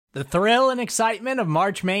The thrill and excitement of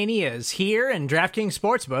March Mania is here, and DraftKings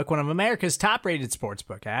Sportsbook, one of America's top-rated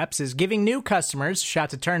sportsbook apps, is giving new customers a shot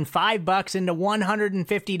to turn $5 into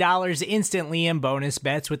 $150 instantly in bonus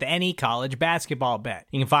bets with any college basketball bet.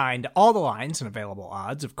 You can find all the lines and available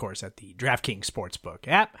odds, of course, at the DraftKings Sportsbook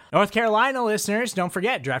app. North Carolina listeners, don't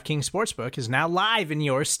forget, DraftKings Sportsbook is now live in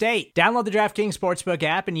your state. Download the DraftKings Sportsbook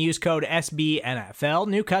app and use code SBNFL.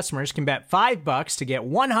 New customers can bet $5 to get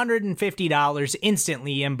 $150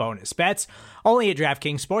 instantly in bonus bets, only at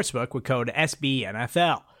DraftKings Sportsbook with code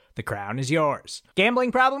SBNFL. The crown is yours.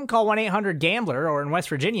 Gambling problem? Call 1-800-GAMBLER, or in West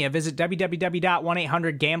Virginia, visit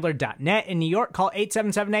www.1800gambler.net. In New York, call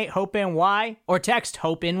 877-8-HOPE-NY or text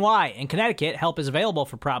HOPE-NY. In Connecticut, help is available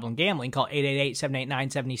for problem gambling. Call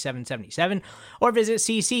 888-789-7777 or visit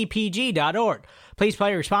ccpg.org. Please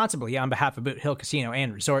play responsibly on behalf of Boot Hill Casino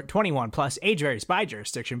and Resort. 21 plus, age varies by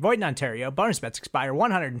jurisdiction. Void in Ontario. Bonus bets expire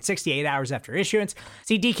 168 hours after issuance.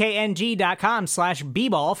 See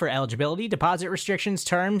dkng.com/bball for eligibility, deposit restrictions,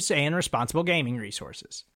 terms, and responsible gaming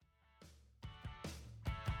resources.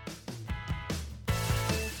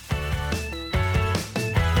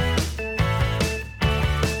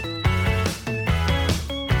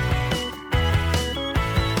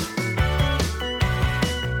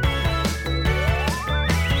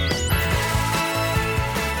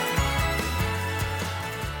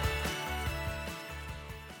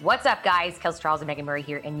 What's up, guys? Kelsey Charles and Meg Murray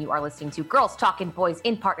here, and you are listening to Girls Talkin' Boys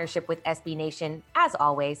in partnership with SB Nation. As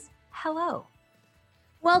always, hello.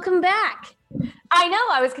 Welcome back. I know,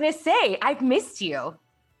 I was going to say, I've missed you.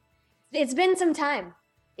 It's been some time.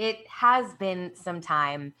 It has been some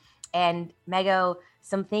time, and Mego,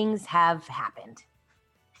 some things have happened.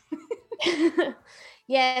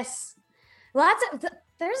 Yes.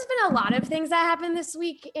 There's been a lot of things that happened this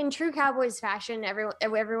week in true Cowboys fashion.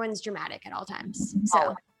 Everyone's dramatic at all times.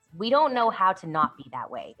 So we don't know how to not be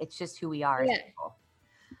that way. It's just who we are as people.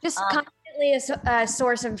 Just constantly a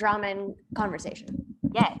source of drama and conversation.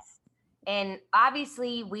 Yes. And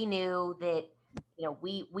obviously we knew that,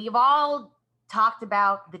 we've all talked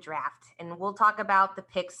about the draft, and we'll talk about the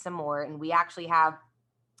picks some more. And we actually have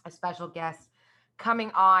a special guest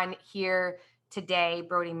coming on here today,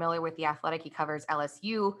 Brody Miller with The Athletic. He covers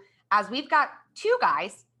LSU. As we've got two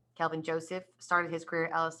guys, Kelvin Joseph started his career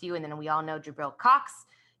at LSU, and then we all know Jabril Cox,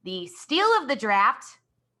 the steal of the draft.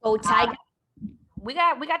 Oh, Tiger. We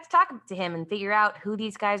got to talk to him and figure out who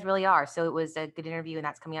these guys really are. So it was a good interview, and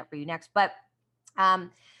that's coming up for you next. But I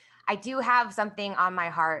do have something on my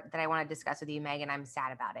heart that I want to discuss with you, Meg, and I'm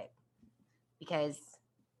sad about it because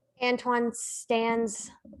Antoine stands.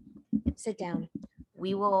 Sit down.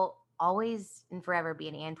 We will always and forever be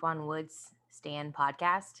an Antoine Woods stan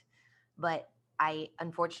podcast, but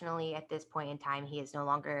unfortunately at this point in time, he is no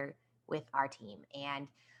longer with our team. And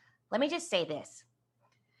let me just say this,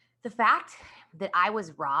 the fact that I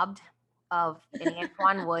was robbed of an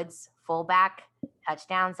Antoine Woods fullback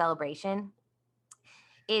touchdown celebration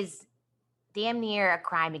is damn near a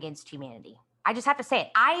crime against humanity. I just have to say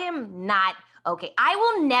it. I am not okay. I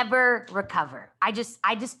will never recover. I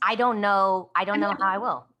don't know. I don't know how I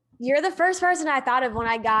will. You're the first person I thought of when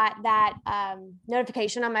I got that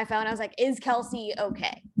notification on my phone. I was like, is Kelsey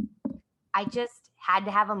okay? I just had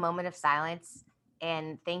to have a moment of silence.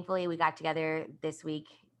 And thankfully we got together this week,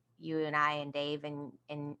 you and I and Dave and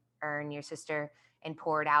Ern, your sister, and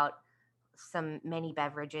poured out many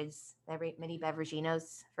beverages, many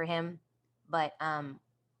beveraginos for him. But I'm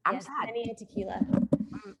sad. Many tequila.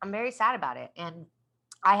 I'm very sad about it. And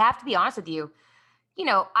I have to be honest with you.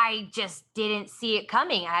 I just didn't see it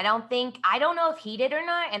coming. I don't know if he did or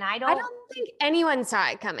not. And I don't think anyone saw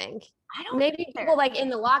it coming. Maybe people in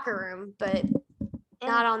the locker room, but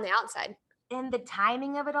not on the outside. And the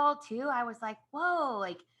timing of it all too. I was like, whoa,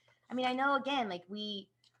 I know again,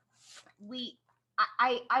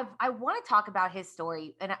 I want to talk about his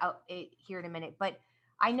story and here in a minute, but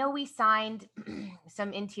I know we signed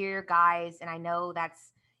some interior guys, and I know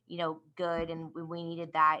that's, good. And we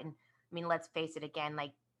needed that. And let's face it again,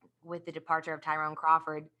 with the departure of Tyrone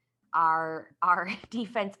Crawford, our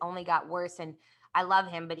defense only got worse. And I love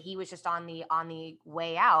him, but he was just on the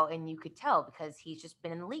way out, and you could tell because he's just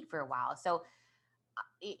been in the league for a while. So,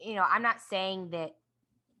 I'm not saying that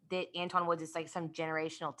Antoine Woods is some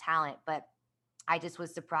generational talent, but I just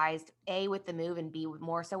was surprised, A, with the move, and B,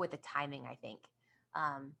 more so with the timing, I think.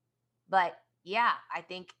 But yeah, I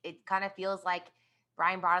think it kind of feels like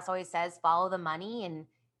Brian Broaddus always says, follow the money. And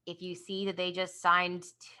if you see that they just signed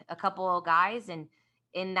a couple of guys and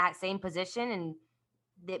in that same position, and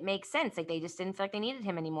it makes sense. They just didn't feel like they needed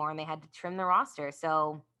him anymore, and they had to trim the roster.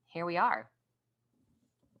 So here we are.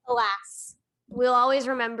 Alas, we'll always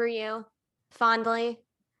remember you fondly.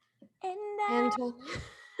 now.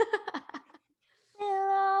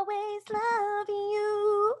 We'll always love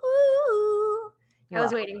you. I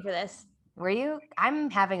was waiting for this. Were you? I'm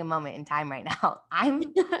having a moment in time right now. I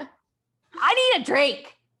need a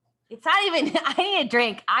drink. It's not even, I need a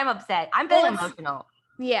drink. I'm upset. I'm feeling emotional.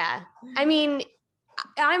 Yeah. I mean,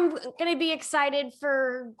 I'm going to be excited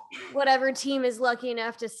for whatever team is lucky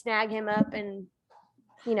enough to snag him up, and,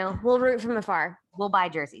 we'll root from afar. We'll buy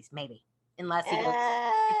jerseys, maybe. Unless he goes,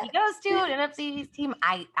 if he goes to an NFC team,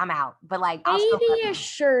 I'm out. But maybe a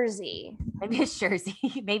jersey. Maybe a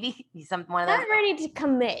jersey. Maybe one of those. Not ready to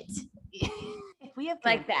commit. If we have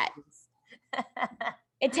like that.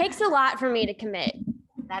 It takes a lot for me to commit.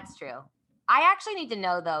 That's true. I actually need to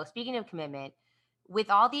know, though, speaking of commitment, with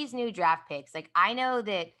all these new draft picks, I know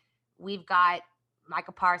that we've got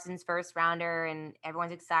Micah Parsons first rounder and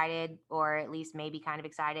everyone's excited, or at least maybe kind of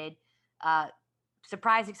excited,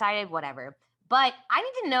 surprise excited, whatever. But I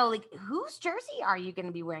need to know, whose jersey are you going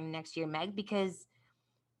to be wearing next year, Meg? Because,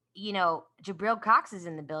 Jabril Cox is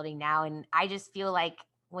in the building now. And I just feel like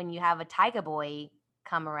when you have a Tyga boy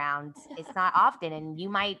come around, it's not often. And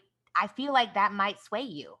I feel like that might sway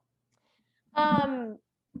you. One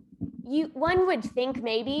would think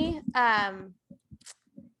maybe, I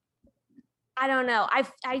don't know.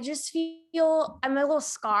 I just feel I'm a little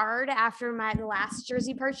scarred after my last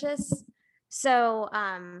jersey purchase. So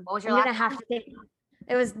what was your I'm gonna have to think.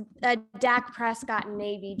 It was a Dak Prescott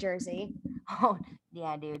Navy jersey. Oh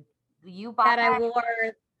yeah, dude. You bought that I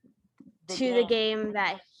wore to the game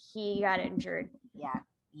that he got injured.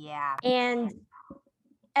 Yeah. And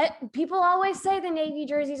people always say the Navy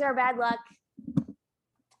jerseys are bad luck.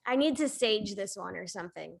 I need to sage this one or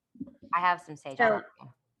something. I have some sage. So,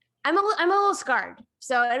 I'm a little scarred,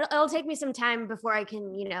 so it'll take me some time before I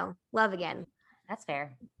can, love again. That's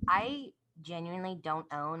fair. I genuinely don't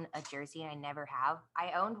own a jersey, and I never have.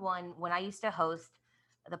 I owned one when I used to host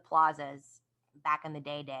the plazas back in the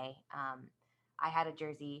day. I had a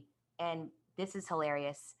jersey, and this is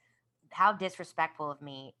hilarious. How disrespectful of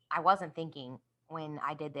me. I wasn't thinking when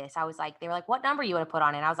I did this. I was like, they were like, what number you want to put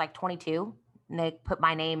on it? And I was like, 22. And they put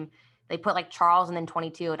my name. They put Charles and then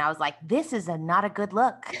 22. And I was like, this is not a good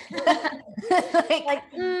look. Didn't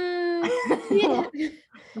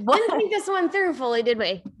think this one through fully, did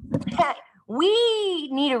we? We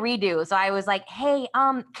need a redo. So I was like, hey,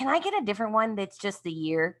 can I get a different one that's just the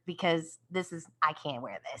year? Because I can't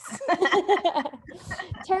wear this.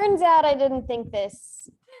 Turns out I didn't think this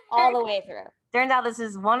all the way through. Turns out this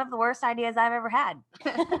is one of the worst ideas I've ever had.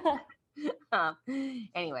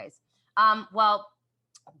 Anyways, well,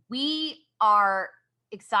 we are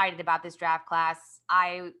excited about this draft class.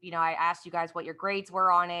 I asked you guys what your grades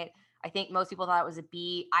were on it. I think most people thought it was a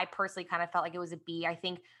B. I personally kind of felt like it was a B. I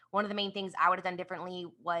think one of the main things I would have done differently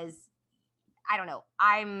was, I don't know.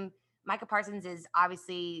 Micah Parsons is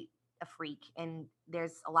obviously a freak, and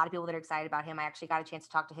there's a lot of people that are excited about him. I actually got a chance to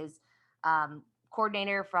talk to his the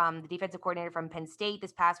defensive coordinator from Penn State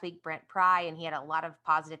this past week, Brent Pry, and he had a lot of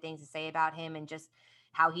positive things to say about him and just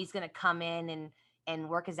how he's going to come in and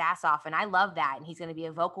work his ass off. And I love that. And he's going to be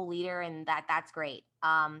a vocal leader, and that's great.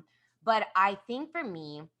 But I think for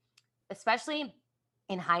me, especially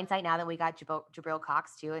in hindsight, now that we got Jabril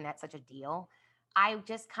Cox too, and that's such a deal, I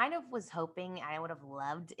just kind of was hoping, I would have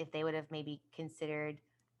loved if they would have maybe considered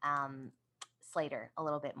Slater a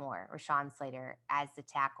little bit more, Rashawn Slater as the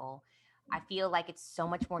tackle. I feel like it's so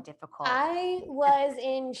much more difficult. I was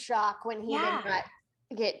in shock when he did not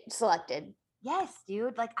get selected. Yes,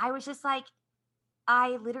 dude. I was just like,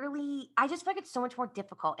 I just feel like it's so much more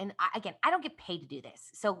difficult. And I don't get paid to do this.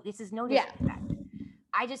 So this is no disrespect.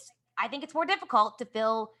 I think it's more difficult to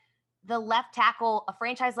fill the left tackle, a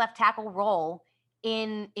franchise left tackle role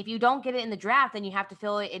if you don't get it in the draft, then you have to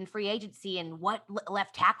fill it in free agency. And what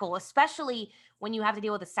left tackle, especially when you have to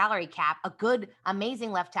deal with a salary cap, a good,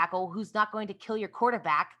 amazing left tackle who's not going to kill your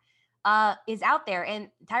quarterback is out there. And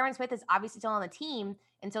Tyron Smith is obviously still on the team,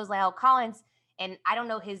 and so is La'el Collins. And I don't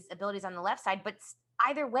know his abilities on the left side, but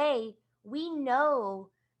either way, we know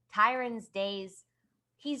Tyron's days,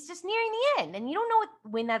 he's just nearing the end, and you don't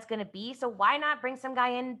know when that's going to be. So why not bring some guy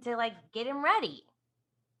in to get him ready?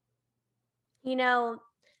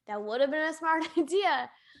 That would have been a smart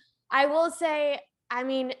idea. I will say,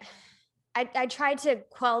 I tried to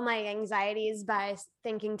quell my anxieties by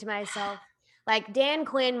thinking to myself, Dan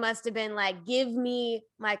Quinn must have been give me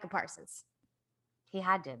Micah Parsons. He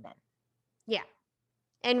had to have been. Yeah.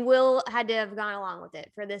 And Will had to have gone along with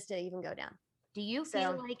it for this to even go down. Do you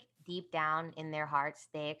feel like deep down in their hearts,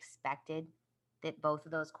 they expected that both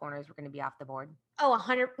of those corners were going to be off the board? Oh,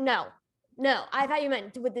 100. No, I thought you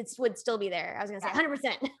meant would still be there. I was going to say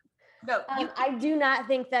 100%. No, I do not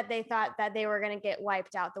think that they thought that they were going to get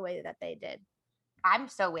wiped out the way that they did. I'm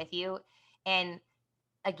so with you. And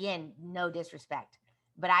again, no disrespect,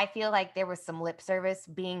 but I feel like there was some lip service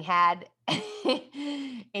being had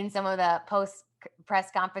in some of the post press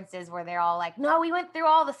conferences where they're all like, no, we went through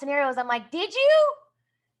all the scenarios. I'm like, did you?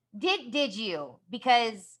 Did you?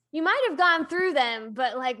 Because you might have gone through them,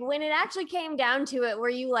 but like when it actually came down to it, were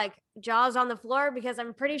you like jaws on the floor? Because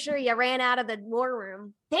I'm pretty sure you ran out of the war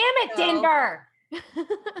room. Damn it, Denver. And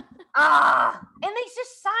they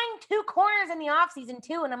just signed 2 corners in the offseason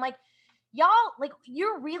too. And I'm like, y'all, like,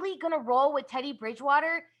 you're really gonna roll with Teddy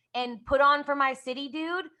Bridgewater and put on for my city,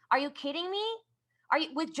 dude? Are you kidding me? Are you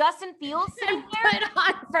with Justin Fields sitting there? Put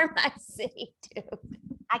on for my city, dude.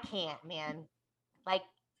 I can't, man. Like,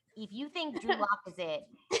 if you think Drew Lock is it,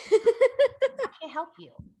 I can't help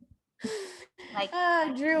you. Like,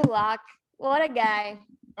 Drew Lock, what a guy.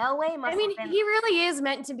 Elway must. I mean, he really is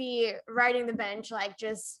meant to be riding the bench, like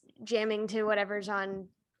just jamming to whatever's on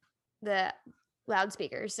the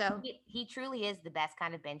loudspeaker. So he truly is the best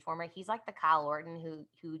kind of bench warmer. He's like the Kyle Orton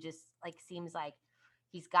who just like seems like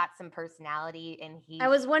he's got some personality, and I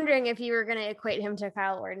was wondering if you were going to equate him to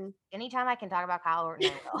Kyle Orton. Anytime I can talk about Kyle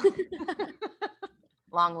Orton, I will.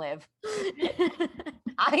 Long live.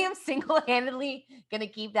 I am single-handedly going to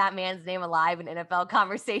keep that man's name alive in NFL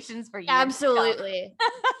conversations for years. Absolutely.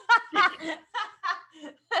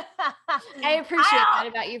 I appreciate that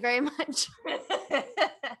about you very much.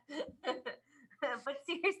 But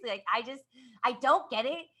seriously, like I don't get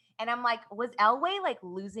it. And I'm like, was Elway like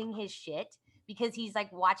losing his shit because he's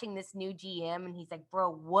like watching this new GM and he's like,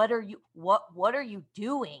 bro, what are you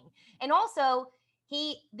doing? And also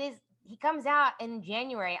he comes out in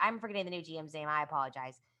January. I'm forgetting the new GM's name. I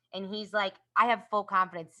apologize. And he's like, I have full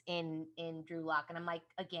confidence in Drew Lock. And I'm like,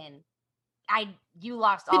 again, you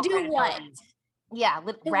lost all credibility. To do what? Yeah,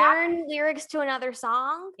 to learn lyrics to another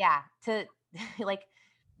song. Yeah, to like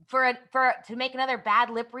to make another bad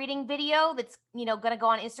lip reading video that's gonna go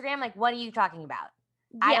on Instagram. Like, what are you talking about?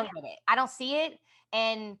 Yeah. I don't get it. I don't see it.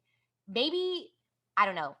 And maybe I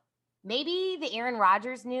don't know. Maybe the Aaron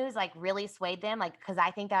Rodgers news like really swayed them, like because I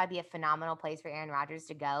think that would be a phenomenal place for Aaron Rodgers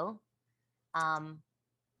to go,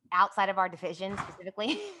 outside of our division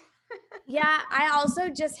specifically. Yeah, I also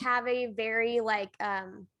just have a very like I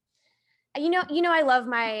love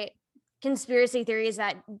my conspiracy theories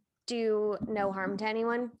that do no harm to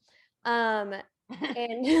anyone. And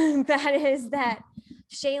that is that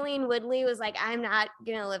Shailene Woodley was like, I'm not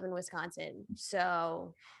gonna live in Wisconsin,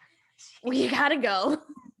 so we gotta go.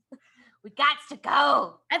 We got to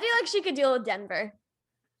go. I feel like she could deal with Denver.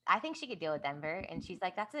 I think she could deal with Denver, and she's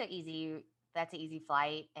like, that's an easy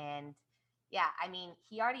flight. And yeah, I mean,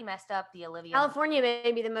 he already messed up the Olivia. California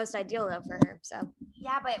may be the most ideal though for her. So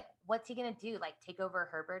yeah, but what's he gonna do? Like take over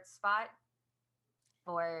Herbert's spot?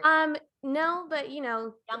 Or no, but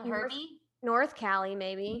young Herbie, North Cali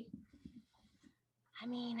maybe. I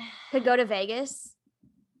mean, could go to Vegas.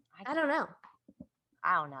 I don't know.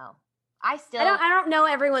 I don't know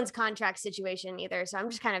everyone's contract situation either, so I'm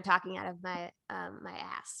just kind of talking out of my my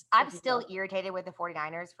ass. I'm still irritated with the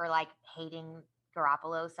 49ers for like hating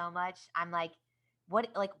Garoppolo so much. I'm like, what?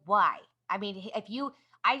 Like, why? I mean,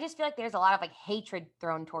 I just feel like there's a lot of like hatred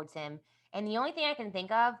thrown towards him, and the only thing I can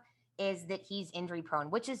think of is that he's injury prone,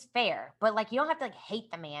 which is fair. But like, you don't have to like hate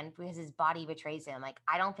the man because his body betrays him. Like,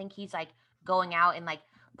 I don't think he's like going out and like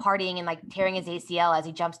partying and like tearing his ACL as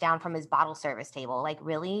he jumps down from his bottle service table. Like,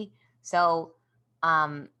 really? So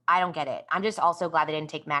I don't get it. I'm just also glad they didn't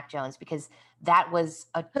take Mac Jones because that was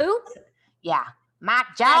a who? Yeah,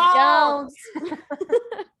 Mac Jones.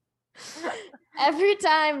 Every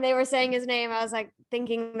time they were saying his name, I was like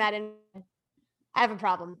thinking that I have a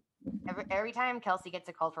problem. Every time Kelsey gets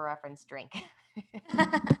a call for reference, drink.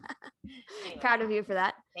 Anyway, proud of you for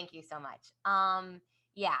that. Thank you so much.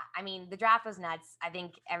 Yeah, I mean, the draft was nuts. I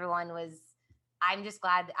think everyone was. I'm just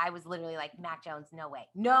glad I was literally like, Mac Jones, no way.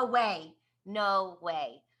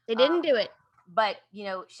 They didn't do it. But,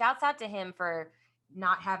 shouts out to him for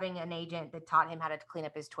not having an agent that taught him how to clean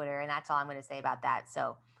up his Twitter. And that's all I'm going to say about that.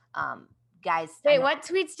 So, guys. Wait, what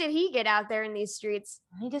tweets did he get out there in these streets?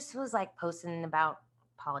 He just was like posting about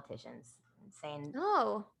politicians and saying,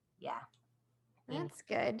 oh, yeah. That's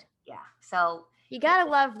good. Yeah. So you got to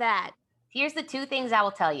love that. Here's the 2 things I will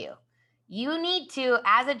tell you. You need to,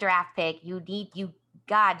 as a draft pick, you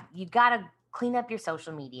got to clean up your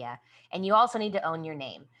social media, and you also need to own your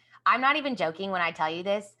name. I'm not even joking when I tell you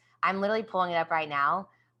this. I'm literally pulling it up right now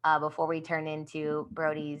before we turn into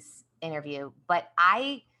Brody's interview. But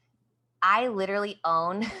I literally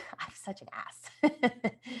own, I'm such an ass.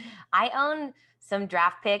 I own some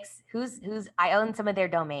draft picks. I own some of their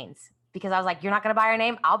domains because I was like, you're not going to buy our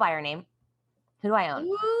name? I'll buy our name. Who do I own?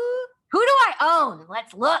 Who do I own?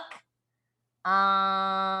 Let's look.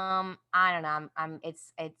 I don't know.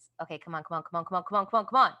 It's okay. Come on.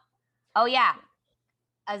 Oh yeah.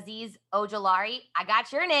 Aziz Ojolari. I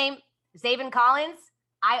got your name. Zaven Collins.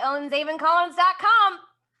 I own ZavenCollins.com.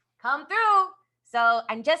 Come through. So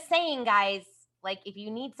I'm just saying, guys, like if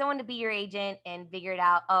you need someone to be your agent and figure it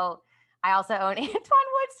out, I also own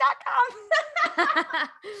AntoineWoods.com.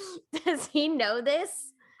 Does he know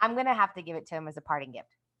this? I'm going to have to give it to him as a parting gift.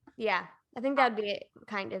 Yeah, I think that'd be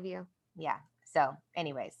kind of you. Yeah. So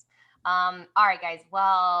anyways, all right, guys.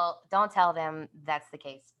 Well, don't tell them that's the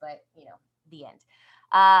case, but the end.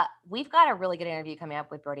 We've got a really good interview coming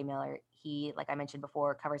up with Brody Miller. He, like I mentioned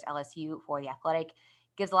before, covers LSU for The Athletic,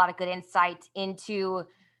 gives a lot of good insight into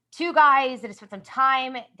two guys that have spent some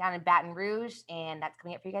time down in Baton Rouge, and that's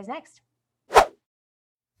coming up for you guys next.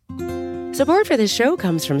 Support for this show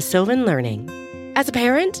comes from Sylvan Learning. As a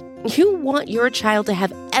parent, you want your child to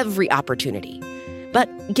have every opportunity, but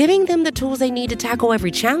giving them the tools they need to tackle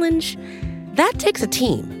every challenge, that takes a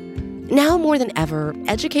team. Now more than ever,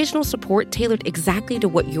 educational support tailored exactly to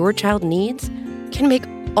what your child needs can make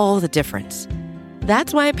all the difference.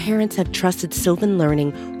 That's why parents have trusted Sylvan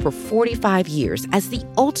Learning for 45 years as the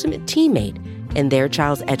ultimate teammate in their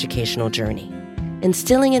child's educational journey,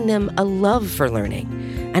 instilling in them a love for learning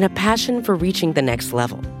and a passion for reaching the next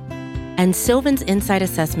level. And Sylvan's Insight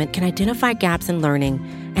Assessment can identify gaps in learning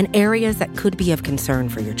and areas that could be of concern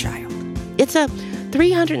for your child. It's a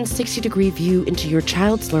 360-degree view into your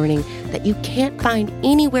child's learning that you can't find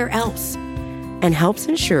anywhere else, and helps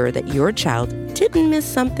ensure that your child didn't miss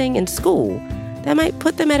something in school that might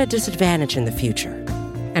put them at a disadvantage in the future.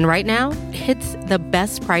 And right now, it's the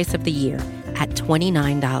best price of the year at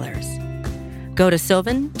 $29. Go to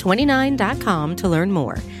sylvan29.com to learn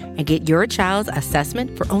more and get your child's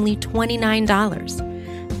assessment for only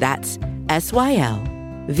 $29. That's SYLVAN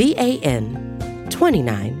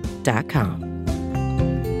 29.com.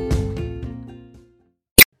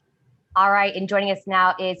 All right, and joining us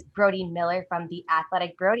now is Brody Miller from The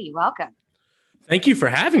Athletic. Brody, welcome. Thank you for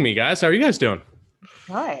having me, guys. How are you guys doing?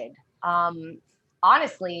 Good.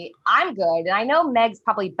 Honestly, I'm good. And I know Meg's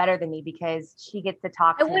probably better than me because she gets to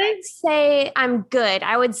talk. I wouldn't say I'm good.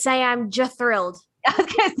 I would say I'm just thrilled. I was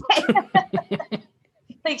going to say,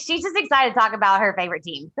 like, she's just excited to talk about her favorite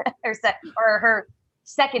team or her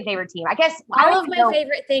second favorite team. I guess all of my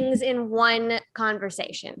favorite things in one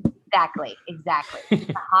conversation. Exactly.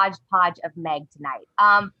 A hodgepodge of Meg tonight.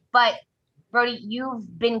 But Brody,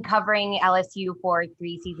 you've been covering LSU for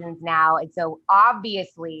 3 seasons now. And so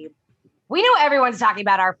obviously we know everyone's talking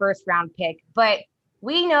about our first round pick, but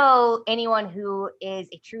we know anyone who is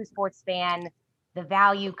a true sports fan, the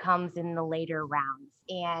value comes in the later rounds.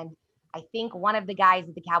 And I think one of the guys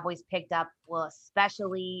that the Cowboys picked up will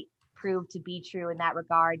especially prove to be true in that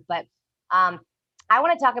regard. But I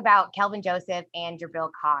want to talk about Kelvin Joseph and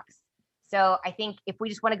Jabril Cox. So I think if we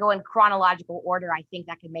just want to go in chronological order, I think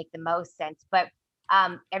that could make the most sense. But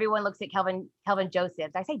everyone looks at Kelvin Joseph.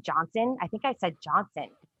 Did I say Johnson? I think I said Johnson.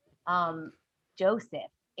 Joseph.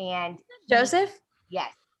 And Joseph?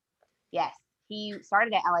 Yes. He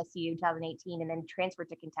started at LSU in 2018 and then transferred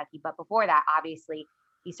to Kentucky. But before that, obviously,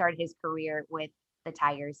 he started his career with the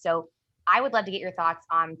Tigers. So I would love to get your thoughts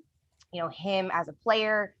on, him as a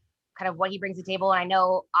player, kind of what he brings to the table. And I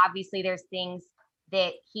know obviously there's things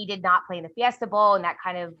that he did not play in the Fiesta Bowl, and that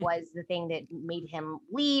kind of was the thing that made him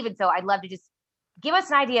leave. And so I'd love to just give us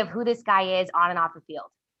an idea of who this guy is on and off the field.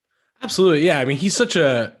 Absolutely. Yeah. I mean,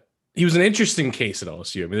 he was an interesting case at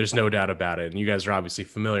LSU. I mean, there's no doubt about it. And you guys are obviously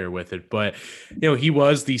familiar with it, but he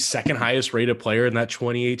was the second highest rated player in that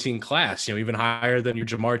 2018 class, even higher than your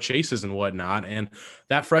Jamar Chases and whatnot. And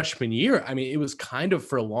that freshman year, I mean, it was kind of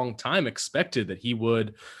for a long time expected that he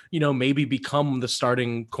would, maybe become the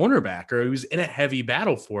starting cornerback, or he was in a heavy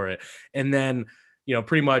battle for it. And then,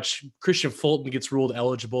 pretty much Christian Fulton gets ruled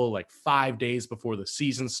eligible like 5 days before the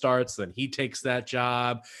season starts. Then he takes that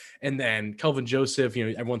job. And then Kelvin Joseph,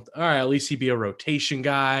 everyone, all right, at least he'd be a rotation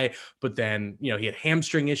guy. But then, he had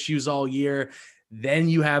hamstring issues all year. Then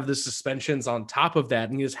you have the suspensions on top of that.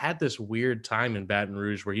 And he just had this weird time in Baton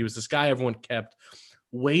Rouge where he was this guy everyone kept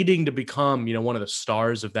waiting to become, one of the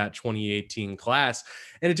stars of that 2018 class.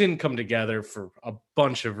 And it didn't come together for a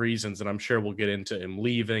bunch of reasons. And I'm sure we'll get into him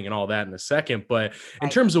leaving and all that in a second. But in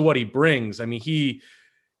terms of what he brings, I mean,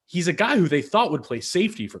 he's a guy who they thought would play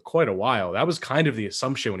safety for quite a while. That was kind of the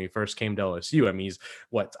assumption when he first came to LSU. I mean,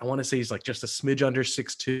 I want to say he's like just a smidge under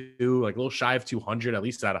 6'2", like a little shy of 200, at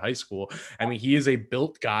least out of high school. I mean, he is a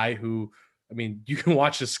built guy who, I mean, you can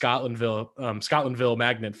watch the Scotlandville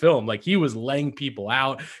Magnet film. Like, he was laying people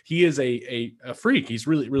out. He is a freak. He's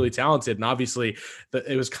really, really talented. And obviously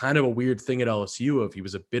it was kind of a weird thing at LSU of he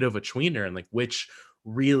was a bit of a tweener, and like, which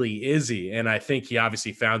really is he? And I think he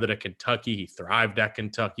obviously found it at Kentucky. He thrived at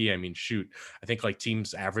Kentucky. I mean, shoot, I think like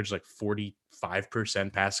teams average like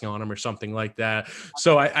 45% passing on him or something like that.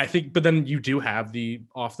 So I think, but then you do have the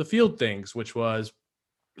off the field things, which was,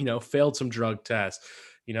 failed some drug tests.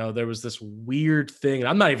 There was this weird thing, and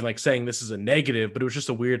I'm not even like saying this is a negative, but it was just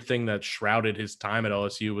a weird thing that shrouded his time at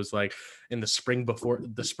LSU. Was like in the spring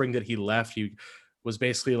that he left, he was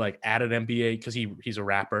basically like at an NBA, because he's a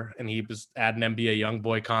rapper, and he was at an NBA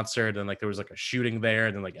YoungBoy concert, and like there was like a shooting there,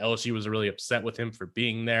 and then like LSU was really upset with him for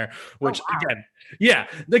being there, which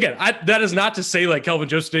that is not to say like Kelvin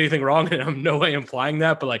Joseph did anything wrong, and I'm no way implying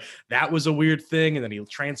that, but like that was a weird thing. And then he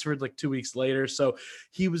transferred like 2 weeks later. So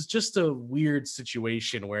he was just a weird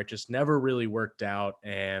situation where it just never really worked out.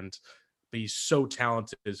 But he's so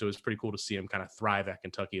talented, so it was pretty cool to see him kind of thrive at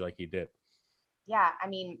Kentucky like he did. Yeah, I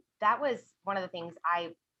mean, that was one of the things I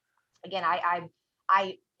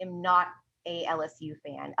am not a LSU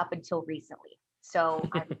fan up until recently. So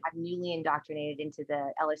I'm newly indoctrinated into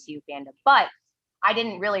the LSU fandom, but I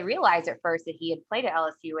didn't really realize at first that he had played at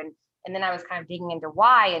LSU. And then I was kind of digging into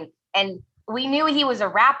why, and we knew he was a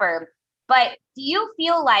rapper, but do you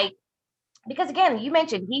feel like, because again, you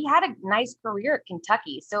mentioned he had a nice career at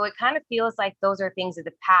Kentucky, so it kind of feels like those are things of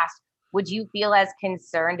the past. Would you feel as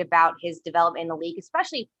concerned about his development in the league?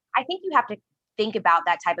 Especially, I think you have to think about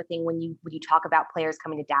that type of thing when you talk about players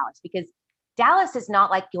coming to Dallas, because Dallas is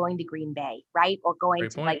not like going to Green Bay, right? Or going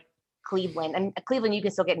to like Cleveland. And Cleveland, you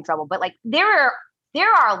can still get in trouble. But like there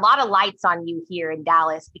are a lot of lights on you here in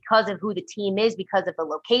Dallas because of who the team is, because of the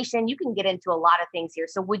location. You can get into a lot of things here.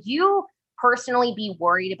 So would you personally be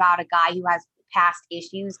worried about a guy who has past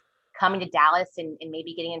issues coming to Dallas and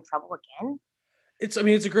maybe getting in trouble again? It's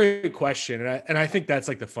a great question. And I think that's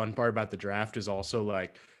like the fun part about the draft is also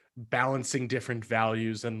like balancing different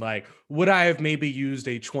values. And like, would I have maybe used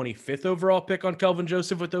a 25th overall pick on Kelvin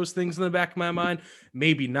Joseph with those things in the back of my mind?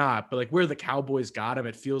 Maybe not. But like where the Cowboys got him,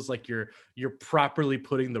 it feels like you're properly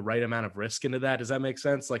putting the right amount of risk into that. Does that make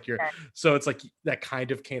sense? Like so it's like that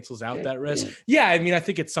kind of cancels out that risk. Yeah. I mean, I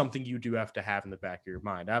think it's something you do have to have in the back of your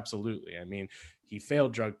mind. Absolutely. I mean, he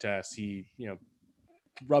failed drug tests. He,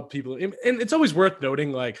 rub people, and it's always worth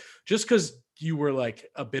noting, like, just because you were like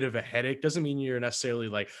a bit of a headache doesn't mean you're necessarily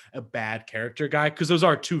like a bad character guy, because those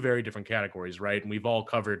are two very different categories, right? And we've all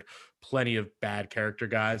covered plenty of bad character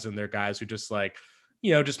guys, and they're guys who just like,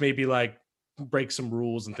 just maybe like break some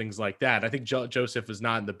rules and things like that. I think Joseph is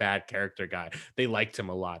not the bad character guy. They liked him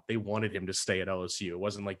a lot. They wanted him to stay at LSU. It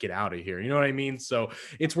wasn't like, get out of here. You know what I mean? So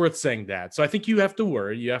it's worth saying that. So I think you have to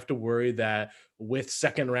worry that with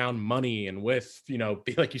second round money and with,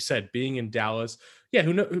 like you said, being in Dallas, yeah,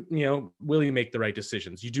 will he make the right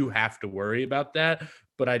decisions? You do have to worry about that.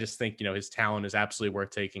 But I just think, his talent is absolutely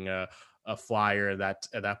worth taking a flyer at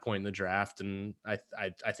that point in the draft. And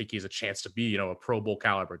I think he's a chance to be, a Pro Bowl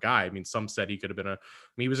caliber guy. I mean, some said he could have been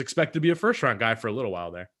he was expected to be a first round guy for a little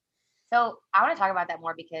while there. So I want to talk about that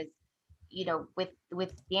more because,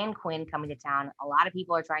 with Dan Quinn coming to town, a lot of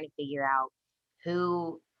people are trying to figure out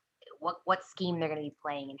what scheme they're going to be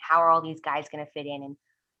playing and how are all these guys going to fit in. And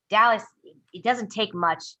Dallas, it doesn't take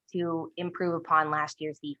much to improve upon last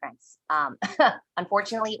year's defense.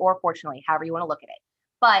 Unfortunately, or fortunately, however you want to look at it.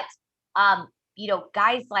 But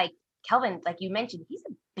guys like Kelvin, like you mentioned, he's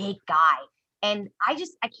a big guy. And I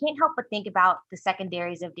can't help but think about the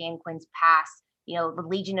secondaries of Dan Quinn's past. The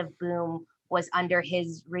Legion of Boom was under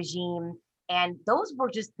his regime. And those were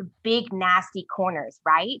just the big, nasty corners,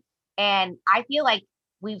 right? And I feel like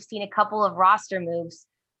we've seen a couple of roster moves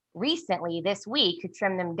recently this week to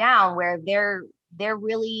trim them down, where they're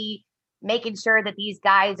really making sure that these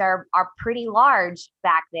guys are pretty large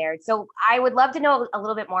back there. So I would love to know a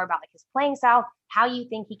little bit more about like his playing style, how you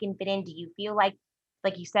think he can fit in. Do you feel like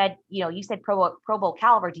you said, you said Pro Bowl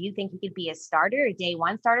caliber. Do you think he could be a starter, a day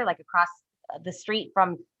one starter, like across the street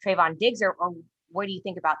from Trayvon Diggs, or what do you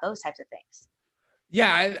think about those types of things?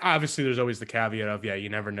 Yeah, obviously there's always the caveat of, you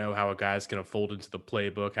never know how a guy's going to fold into the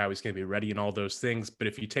playbook, how he's going to be ready and all those things. But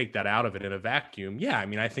if you take that out of it in a vacuum, I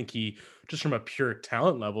mean, I think he, just from a pure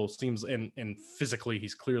talent level, seems, and physically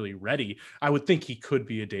he's clearly ready. I would think he could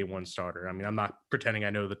be a day one starter. I mean, I'm not pretending I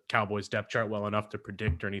know the Cowboys depth chart well enough to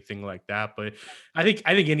predict or anything like that. But I think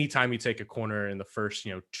anytime you take a corner in the first,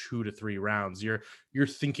 2 to 3 rounds, you're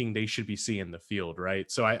thinking they should be seeing the field, right?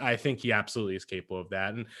 So I think he absolutely is capable of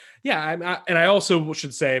that. And I also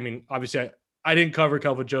should say, I mean, obviously I didn't cover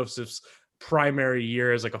Kelvin Joseph's primary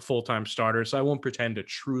year as like a full-time starter, so I won't pretend to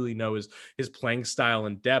truly know his playing style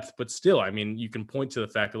in depth, but still, I mean, you can point to the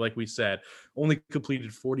fact that, like we said, only completed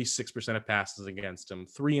 46% of passes against him,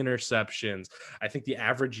 3 interceptions. I think the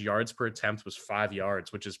average yards per attempt was 5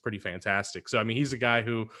 yards, which is pretty fantastic. So I mean, he's a guy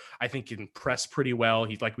who I think can press pretty well.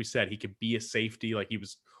 He's, like we said, he could be a safety, like he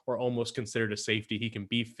was, or almost considered a safety. He can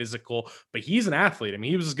be physical, but he's an athlete. I mean,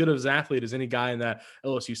 he was as good of an athlete as any guy in that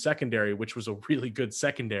LSU secondary, which was a really good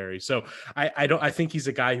secondary. So I think he's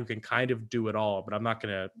a guy who can kind of do it all, but I'm not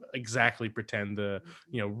going to exactly pretend to,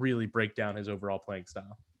 really break down his overall playing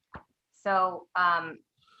style. So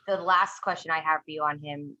the last question I have for you on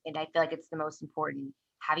him, and I feel like it's the most important,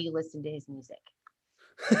 have you listened to his music?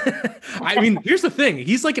 I mean, here's the thing.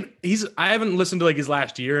 I haven't listened to like his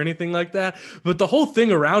last year or anything like that, but the whole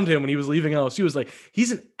thing around him when he was leaving LSU was like,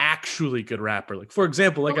 he's an actually good rapper. Like, for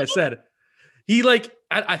example, like I said, he like,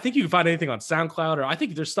 I think you can find anything on SoundCloud, or I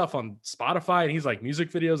think there's stuff on Spotify, and he's like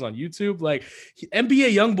music videos on YouTube. Like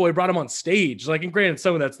NBA Youngboy brought him on stage. Like, and granted,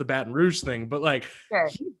 some of that's the Baton Rouge thing, but like, sure.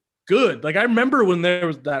 He's good. Like, I remember when there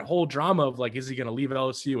was that whole drama of like, is he going to leave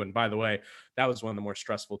LSU? And by the way, that was one of the more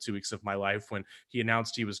stressful 2 weeks of my life when he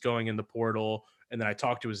announced he was going in the portal. And then I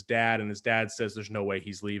talked to his dad, and his dad says there's no way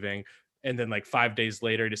he's leaving. And then like 5 days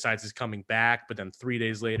later, he decides he's coming back. But then 3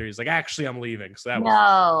 days later, he's like, actually, I'm leaving. So that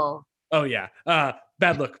was, oh yeah,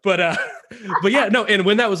 bad look. But yeah, no. And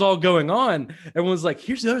when that was all going on, everyone was like,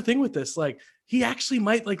 here's the other thing with this. Like, he actually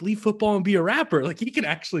might like leave football and be a rapper. Like, he can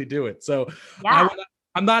actually do it. So yeah.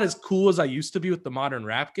 I'm not as cool as I used to be with the modern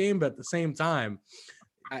rap game, but at the same time,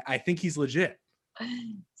 I think he's legit.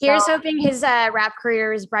 Here's hoping his rap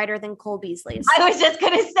career is brighter than Cole Beasley's. I was just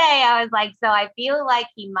going to say, I was like, so I feel like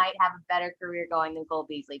he might have a better career going than Cole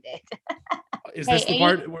Beasley did. Is this the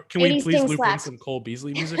part? Can we please loop in some Cole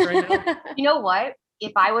Beasley music right now? You know what?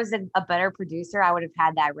 If I was a better producer, I would have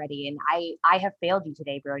had that ready. And I have failed you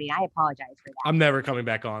today, Brody. I apologize for that. I'm never coming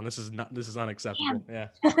back on. This is unacceptable. Damn.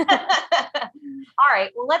 Yeah. All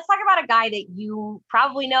right. Well, let's talk about a guy that you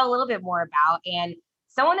probably know a little bit more about, and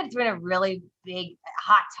someone that's been a really big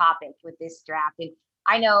hot topic with this draft. And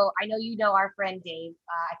I know our friend Dave.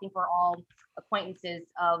 I think we're all acquaintances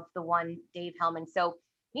of the one Dave Hellman. So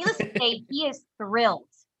needless to say, he is thrilled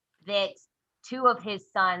that 2 of his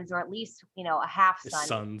sons, or at least, a half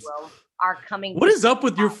son, are coming. What is up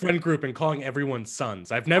with your friend group and calling everyone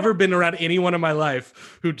sons? I've never been around anyone in my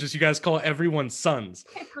life who you guys call everyone sons.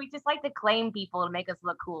 We just like to claim people to make us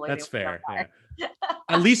look cooler. That's fair. Yeah.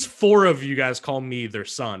 At least 4 of you guys call me their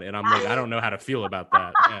son, and I'm like, I don't know how to feel about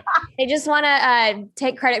that. Yeah. They just want to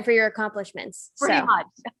take credit for your accomplishments. Pretty much.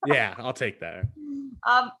 Yeah, I'll take that.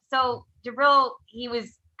 So Jabril,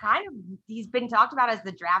 he's been talked about as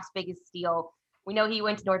the draft's biggest steal. We know he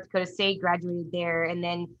went to North Dakota State, graduated there, and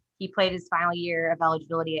then he played his final year of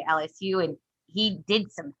eligibility at LSU, and he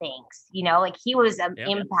did some things, like he was an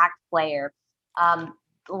impact player.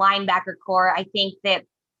 Linebacker core. I think that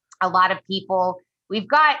a lot of people, we've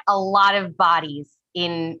got a lot of bodies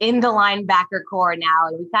in the linebacker core now,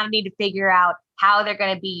 and we kind of need to figure out how they're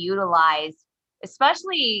going to be utilized,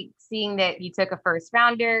 especially seeing that you took a first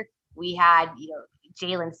rounder. We had,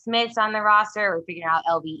 Jalen Smith's on the roster. We're figuring out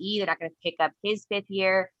LVE. They're not going to pick up his 5th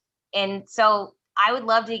year. And so I would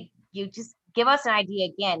love to you just give us an idea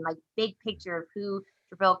again, like big picture of who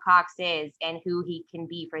Jabril Cox is and who he can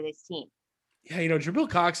be for this team. Yeah, Jabril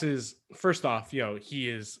Cox is, first off, he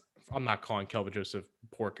is, I'm not calling Kelvin Joseph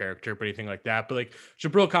poor character, but anything like that. But like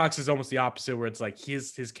Jabril Cox is almost the opposite, where it's like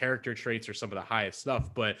his character traits are some of the highest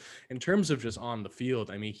stuff. But in terms of just on the field,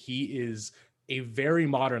 I mean, he is a very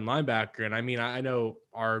modern linebacker. And I mean, I know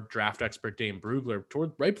our draft expert, Dane Brugler,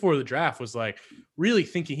 right before the draft was like really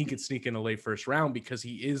thinking he could sneak in a late first round because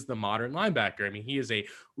he is the modern linebacker. I mean, he is a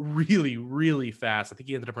really, really fast. I think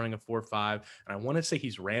he ended up running a 4.5, and I want to say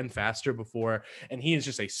he's ran faster before. And he is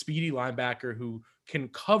just a speedy linebacker who can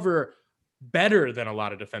cover better than a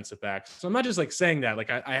lot of defensive backs. So I'm not just like saying that. Like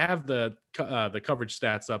I have the coverage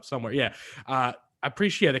stats up somewhere. Yeah. I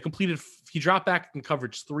appreciate it. He dropped back in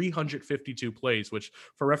coverage 352 plays, which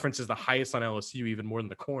for reference is the highest on LSU, even more than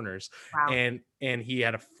the corners. Wow. And he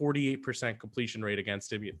had a 48% completion rate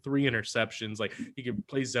against him. He had 3 interceptions. Like, he can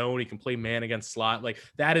play zone, he can play man against slot. Like,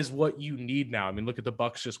 that is what you need now. I mean, look at the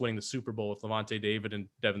Bucs just winning the Super Bowl with Levante David and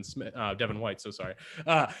Devin White. So sorry.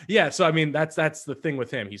 Yeah. So I mean, that's the thing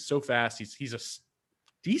with him. He's so fast. He's a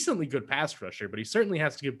decently good pass rusher, but he certainly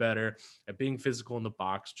has to get better at being physical in the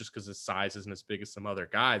box, just because his size isn't as big as some other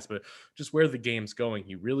guys. But just where the game's going,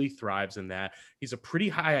 he really thrives in that. He's a pretty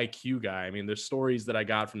high IQ guy. I mean, there's stories that I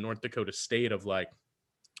got from North Dakota State of like,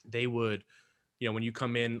 they would when you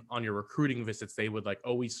come in on your recruiting visits, they would like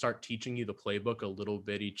always start teaching you the playbook a little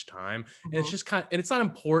bit each time. And it's just and it's not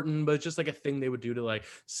important, but it's just like a thing they would do to like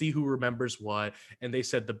see who remembers what. And they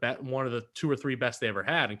said one of the 2 or 3 best they ever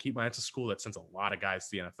had, and keep in mind, it's a school that sends a lot of guys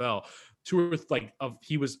to the NFL.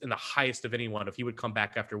 He was in the highest of anyone. If he would come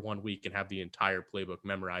back after 1 week and have the entire playbook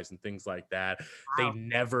memorized and things like that. Wow. They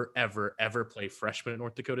never, ever, ever play freshmen at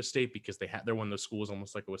North Dakota State because they're one of those schools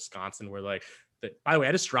almost like a Wisconsin where like, by the way,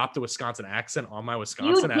 I just dropped the Wisconsin accent on my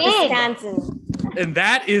Wisconsin accent. Wisconsin. And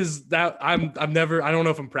I don't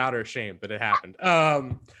know if I'm proud or ashamed, but it happened.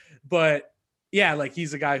 But yeah, like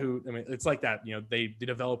he's a guy who, I mean, it's like that, they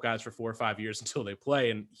develop guys for 4 or 5 years until they play.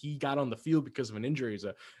 And he got on the field because of an injury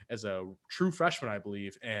as a true freshman, I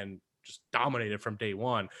believe, and just dominated from day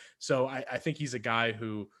one. So I think he's a guy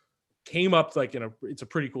who came up like it's a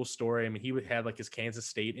pretty cool story. I mean, he had like his Kansas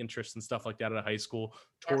State interest and stuff like that out of high school,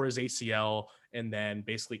 tore his ACL, and then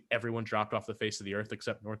basically everyone dropped off the face of the earth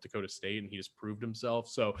except North Dakota State, and he just proved himself.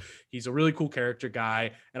 So he's a really cool character guy,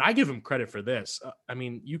 and I give him credit for this. I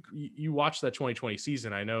mean, you watched that 2020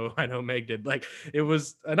 season. I know Meg did. Like, it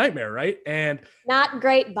was a nightmare, right? And not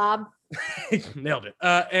great, Bob. Nailed it.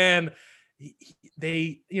 And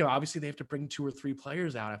they, obviously they have to bring 2 or 3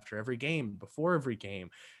 players out after every game, before every game.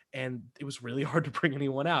 And it was really hard to bring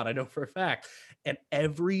anyone out, I know for a fact. And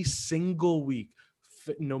every single week,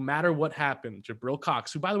 no matter what happened, Jabril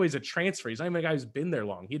Cox, who, by the way, is a transfer. He's not even a guy who's been there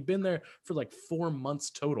long. He'd been there for like 4 months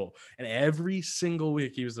total. And every single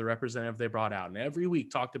week, he was the representative they brought out. And every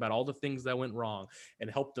week talked about all the things that went wrong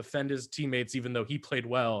and helped defend his teammates, even though he played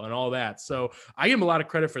well and all that. So I give him a lot of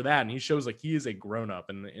credit for that. And he shows like he is a grown-up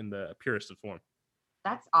in the purest of form.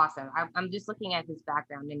 That's awesome. I'm just looking at his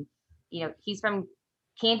background, and, he's from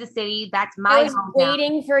Kansas City. That's my I was hometown.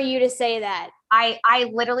 waiting for you to say that. I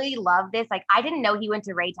literally love this. Like, I didn't know he went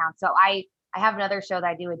to Raytown. So I have another show that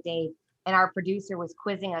I do with Dave, and our producer was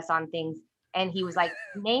quizzing us on things. And he was like,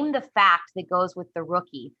 name the fact that goes with the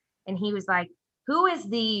rookie. And he was like, who is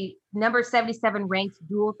the number 77 ranked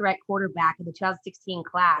dual threat quarterback in the 2016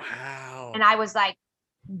 class? Wow. And I was like,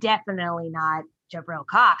 definitely not Jabril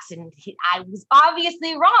Cox. And I was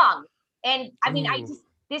obviously wrong. And I mean,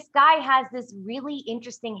 this guy has this really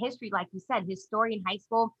interesting history. Like you said, his story in high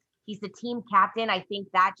school, he's the team captain. I think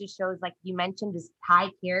that just shows, like you mentioned, this high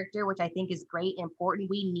character, which I think is great and important.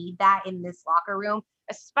 We need that in this locker room,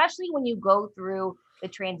 especially when you go through the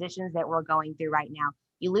transitions that we're going through right now.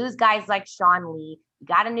 You lose guys like Sean Lee. You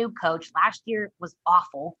got a new coach. Last year was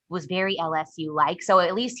awful, was very LSU-like. So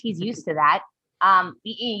at least he's used to that.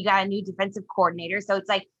 You got a new defensive coordinator. So it's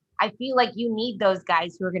like, I feel like you need those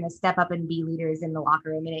guys who are going to step up and be leaders in the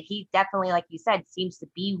locker room. And he definitely, like you said, seems to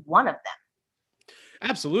be one of them.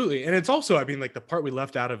 Absolutely. And it's also, I mean, like the part we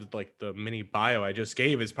left out of like the mini bio I just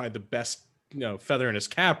gave is probably the best, feather in his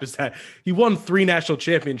cap, is that he won 3 national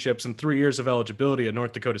championships in 3 years of eligibility at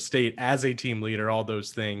North Dakota State as a team leader, all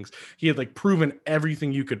those things. He had like proven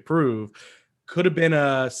everything you could prove. Could have been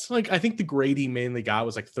I think the grade he mainly got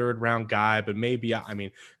was like 3rd round guy, but maybe,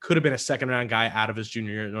 could have been a 2nd round guy out of his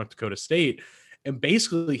junior year at North Dakota State. And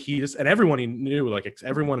basically and everyone he knew, like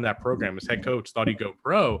everyone in that program, his head coach, thought he'd go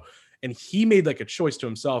pro. And he made like a choice to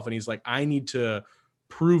himself. And he's like, I need to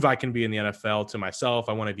prove I can be in the NFL to myself.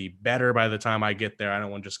 I want to be better by the time I get there. I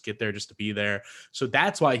don't want to just get there just to be there. So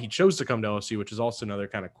that's why he chose to come to LSU, which is also another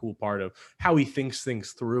kind of cool part of how he thinks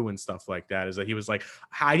things through and stuff like that, is that he was like,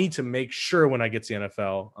 I need to make sure when I get to the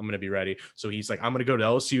NFL, I'm going to be ready. So he's like, I'm going to go to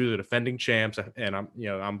LSU, the defending champs, and I'm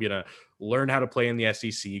going to learn how to play in the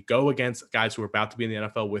SEC, go against guys who are about to be in the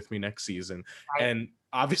NFL with me next season. Right. And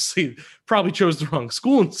obviously probably chose the wrong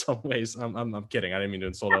school in some ways. I'm kidding. I didn't mean to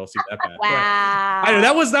insult LSU that bad. Wow. I know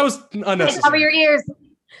that was unnecessary. Cover your ears.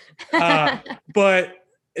 But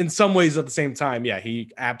in some ways at the same time, yeah, he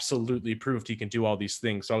absolutely proved he can do all these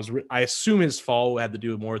things. So I assume his fall had to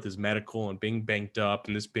do more with his medical and being banked up,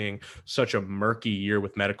 and this being such a murky year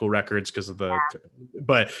with medical records because of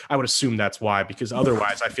but I would assume that's why, because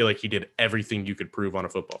otherwise I feel like he did everything you could prove on a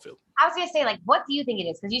football field. I was going to say, like, what do you think it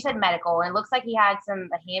is? Because you said medical, and it looks like he had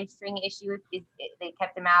a hamstring issue. They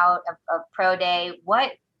kept him out of pro day.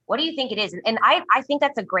 What do you think it is? And I think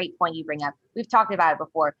that's a great point you bring up. We've talked about it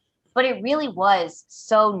before. But it really was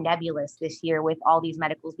so nebulous this year with all these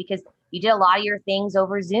medicals, because you did a lot of your things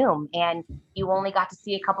over Zoom and you only got to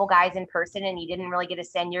see a couple guys in person, and you didn't really get to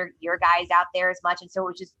send your guys out there as much. And so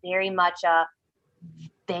it was just very much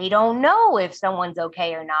they don't know if someone's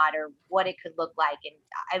okay or not, or what it could look like. And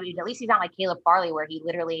I mean, at least he's not like Caleb Farley, where he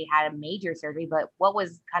literally had a major surgery. But what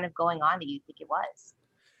was kind of going on, do you think it was?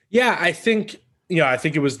 Yeah, I think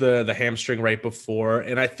it was the hamstring right before.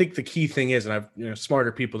 And I think the key thing is, and I've,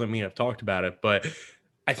 smarter people than me have talked about it, but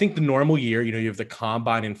I think the normal year, you have the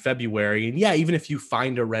combine in February, and yeah, even if you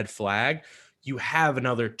find a red flag, you have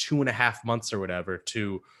another 2.5 months or whatever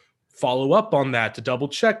to follow up on that, to double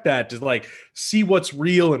check that, to like see what's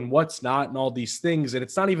real and what's not and all these things. And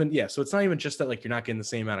it's not even, so it's not even just that like you're not getting the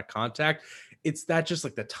same amount of contact. It's that just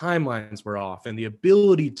like the timelines were off and the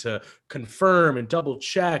ability to confirm and double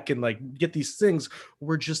check and like get these things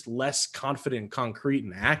were just less confident, concrete,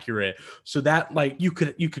 and accurate. So that like you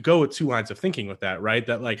could go with two lines of thinking with that, right?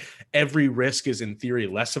 That like every risk is in theory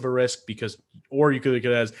less of a risk because, or you could look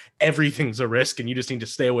at it as everything's a risk and you just need to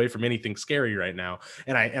stay away from anything scary right now.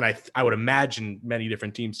 And I would imagine many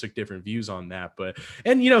different teams took different views on that, but,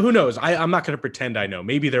 and who knows? I'm not going to pretend I know.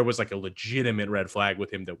 Maybe there was like a legitimate red flag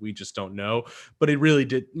with him that we just don't know. But it really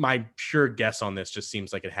did. My pure guess on this just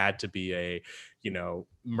seems like it had to be a,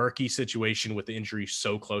 murky situation with the injury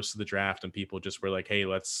so close to the draft, and people just were like, "Hey,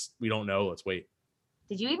 we don't know. Let's wait."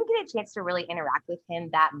 Did you even get a chance to really interact with him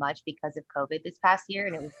that much because of COVID this past year?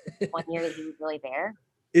 And it was 1 year that he was really there.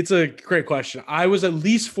 It's a great question. I was at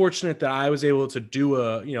least fortunate that I was able to do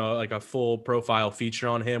a full profile feature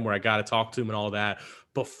on him where I got to talk to him and all that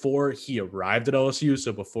before he arrived at LSU.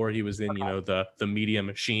 So before he was in, the media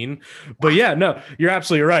machine. But yeah, no, you're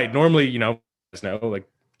absolutely right. Normally, like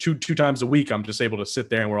two times a week, I'm just able to sit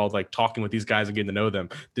there and we're all like talking with these guys and getting to know them.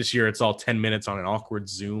 This year, it's all 10 minutes on an awkward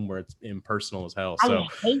Zoom where it's impersonal as hell. So I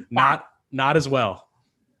hate that. Not as well.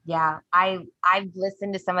 Yeah, I've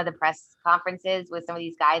listened to some of the press conferences with some of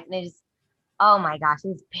these guys, and it's, oh my gosh,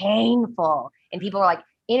 it's painful. And people are like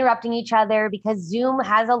interrupting each other because Zoom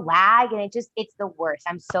has a lag, and it's the worst.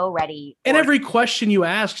 I'm so ready. And every question you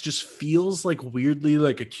ask just feels like weirdly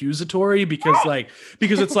like accusatory because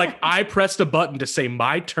it's like I pressed a button to say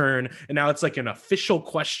my turn, and now it's like an official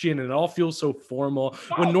question, and it all feels so formal.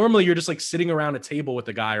 When normally you're just like sitting around a table with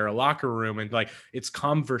a guy or a locker room, and like it's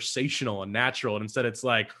conversational and natural, and instead it's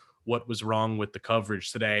like, what was wrong with the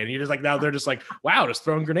coverage today? And you're just like, now they're just like, wow, just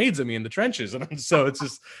throwing grenades at me in the trenches. And so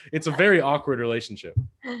it's a very awkward relationship.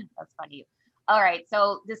 That's funny. All right.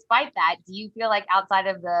 So despite that, do you feel like outside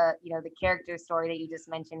of the, the character story that you just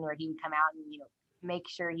mentioned where he would come out and, make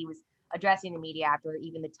sure he was addressing the media after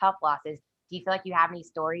even the tough losses, do you feel like you have any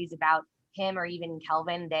stories about him or even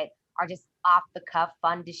Kelvin that are just off the cuff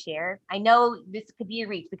fun to share? I know this could be a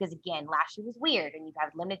reach because again, last year was weird and you've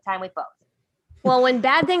had limited time with both. Well, when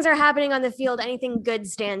bad things are happening on the field, anything good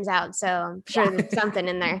stands out. So I'm sure there's something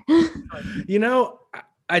in there.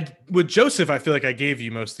 I with Joseph, I feel like I gave you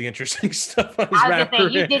most of the interesting stuff on his rap career.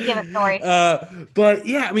 You did give a story. But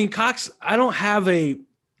yeah, I mean, Cox, I don't have an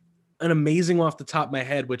amazing one off the top of my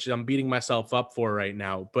head, which I'm beating myself up for right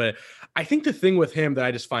now. But I think the thing with him that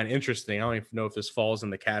I just find interesting, I don't even know if this falls in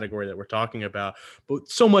the category that we're talking about, but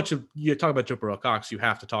so much of you talk about Jabril Cox, you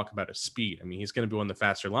have to talk about his speed. I mean, he's going to be one of the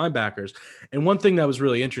faster linebackers. And one thing that was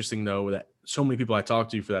really interesting, though, that so many people I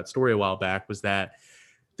talked to for that story a while back was that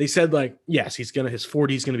they said, like, yes, his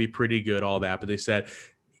 40 is going to be pretty good, all that. But they said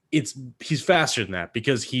he's faster than that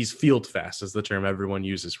because he's field fast is the term everyone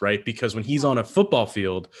uses, right? Because when he's on a football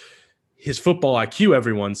field, his football IQ,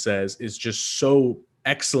 everyone says, is just so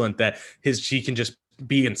excellent that he can just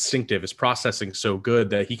be instinctive. His processing so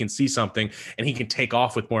good that he can see something and he can take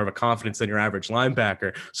off with more of a confidence than your average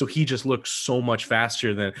linebacker. So he just looks so much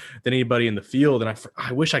faster than anybody in the field. And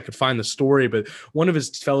I wish I could find the story, but one of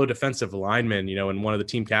his fellow defensive linemen, and one of the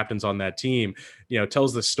team captains on that team,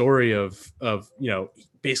 tells the story of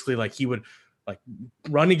basically like he would like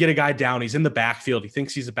run to get a guy down. He's in the backfield. He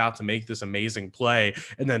thinks he's about to make this amazing play.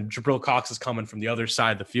 And then Jabril Cox is coming from the other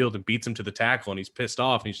side of the field and beats him to the tackle. And he's pissed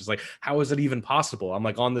off. And he's just like, how is it even possible? I'm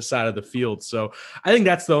like on this side of the field. So I think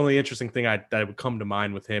that's the only interesting thing that would come to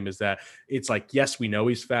mind with him is that it's like, yes, we know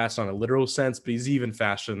he's fast on a literal sense, but he's even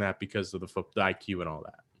faster than that because of the IQ and all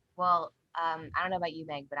that. Well, I don't know about you,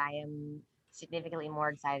 Meg, but I am significantly more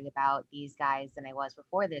excited about these guys than I was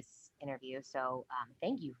before this interview. So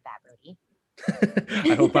thank you for that, Brody.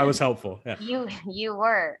 I hope I was helpful. Yeah. You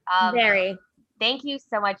were very. Thank you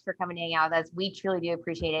so much for coming and hanging out with us. We truly do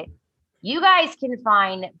appreciate it. You guys can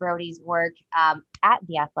find Brody's work at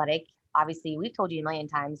The Athletic. Obviously, we've told you a million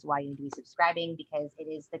times why you need to be subscribing because it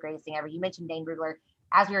is the greatest thing ever. You mentioned Dane Brugler.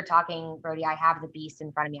 As we were talking, Brody, I have the Beast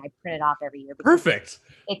in front of me. I print it off every year. Perfect.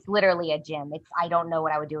 It's literally a gem. I don't know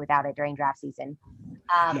what I would do without it during draft season.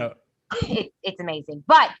 No. It's amazing.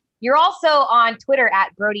 But you're also on Twitter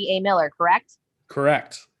at Brody A. Miller, correct?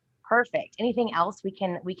 Correct. Perfect. Anything else we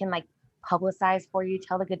can like publicize for you?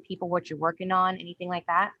 Tell the good people what you're working on, anything like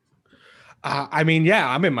that? I mean, yeah,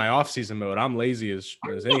 I'm in my off-season mode. I'm lazy as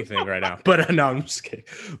anything right now. But no, I'm just kidding.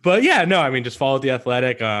 But yeah, no, I mean, just follow The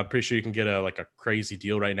Athletic. Pretty sure you can get a crazy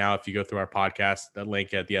deal right now if you go through our podcast, that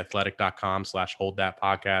link at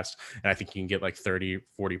theathletic.com/holdthatpodcast. And I think you can get like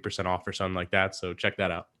 40% off or something like that. So check that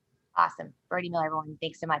out. Awesome. Brody Miller, everyone.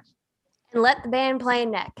 Thanks so much. And let the band play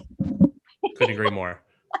neck. Couldn't agree more.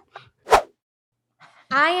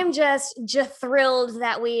 I am just thrilled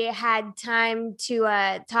that we had time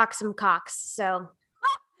to talk some Cox. So,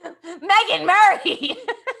 Megan Murray.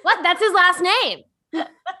 what? That's his last name.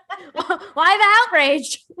 Why the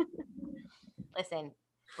outrage? Listen,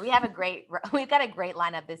 we've got a great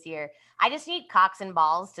lineup this year. I just need Cox and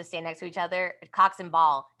Balls to stand next to each other. Cox and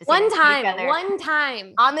Ball to stand next to each other. One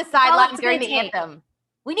time on the sideline during the anthem.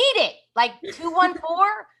 We need it. Like 2-1-4.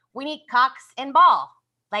 We need Cox and Ball.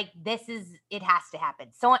 Like it has to happen.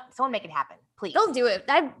 Someone make it happen, please. They'll do it.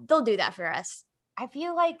 They'll do that for us. I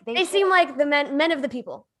feel like they seem like the men of the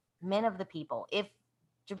people. Men of the people. If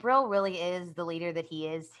Jabril really is the leader that he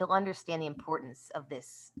is, he'll understand the importance of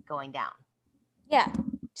this going down. Yeah.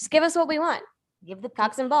 Just give us what we want. Give the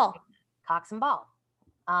Cox and Ball. Cox and Ball.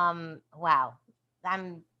 Wow.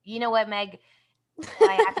 You know what, Meg?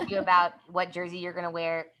 I have to do about what jersey you're going to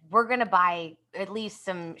wear. We're going to buy at least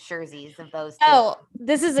some jerseys of those two. Oh,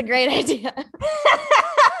 this is a great idea.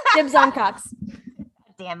 Dibs on Cox.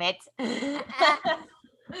 Damn it.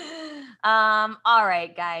 All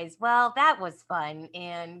right, guys. Well, that was fun.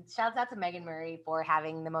 And shouts out to Megan Murray for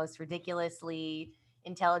having the most ridiculously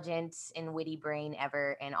intelligent and witty brain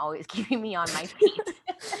ever and always keeping me on my feet.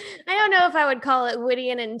 I don't know if I would call it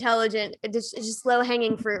witty and intelligent. It's just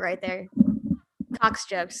low-hanging fruit right there. Cox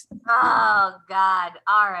jokes. Oh, God.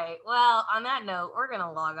 All right. Well, on that note, we're going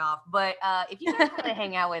to log off. But if you guys want to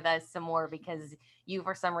hang out with us some more because you,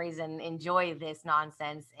 for some reason, enjoy this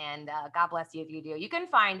nonsense, and God bless you if you do, you can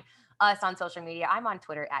find us on social media. I'm on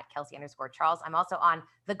Twitter at Kelsey_Charles. I'm also on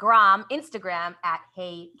the Instagram at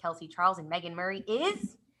Hey Kelsey Charles, and Megan Murray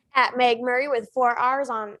is at Meg Murray with 4 R's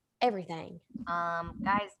on everything.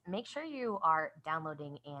 Guys, make sure you are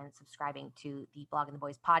downloading and subscribing to the Blog and the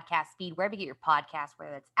Boys podcast feed, wherever you get your podcast,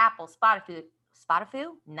 whether it's Apple, Spotify.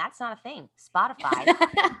 That's not a thing. Spotify.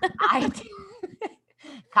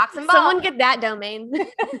 Cox and Ball. Someone get that domain.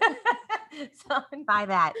 Someone buy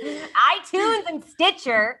that. iTunes and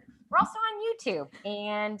Stitcher. We're also on YouTube,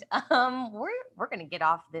 and we're gonna get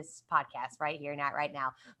off this podcast right here, not right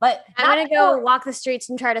now. But I'm gonna go walk the streets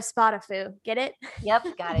and try to spot a foo. Get it?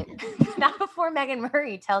 Yep, got it. Not before Megan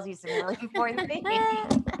Murray tells you some really important things.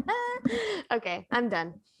 Okay, I'm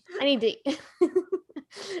done. I need to.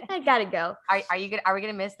 I gotta go. Are you good? Are we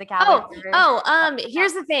gonna miss the Cowboys?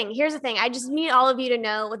 Here's the thing. I just need all of you to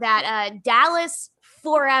know that Dallas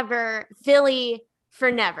forever, Philly for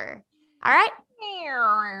never. All right.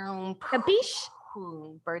 Capiche?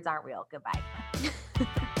 Birds aren't real. Goodbye.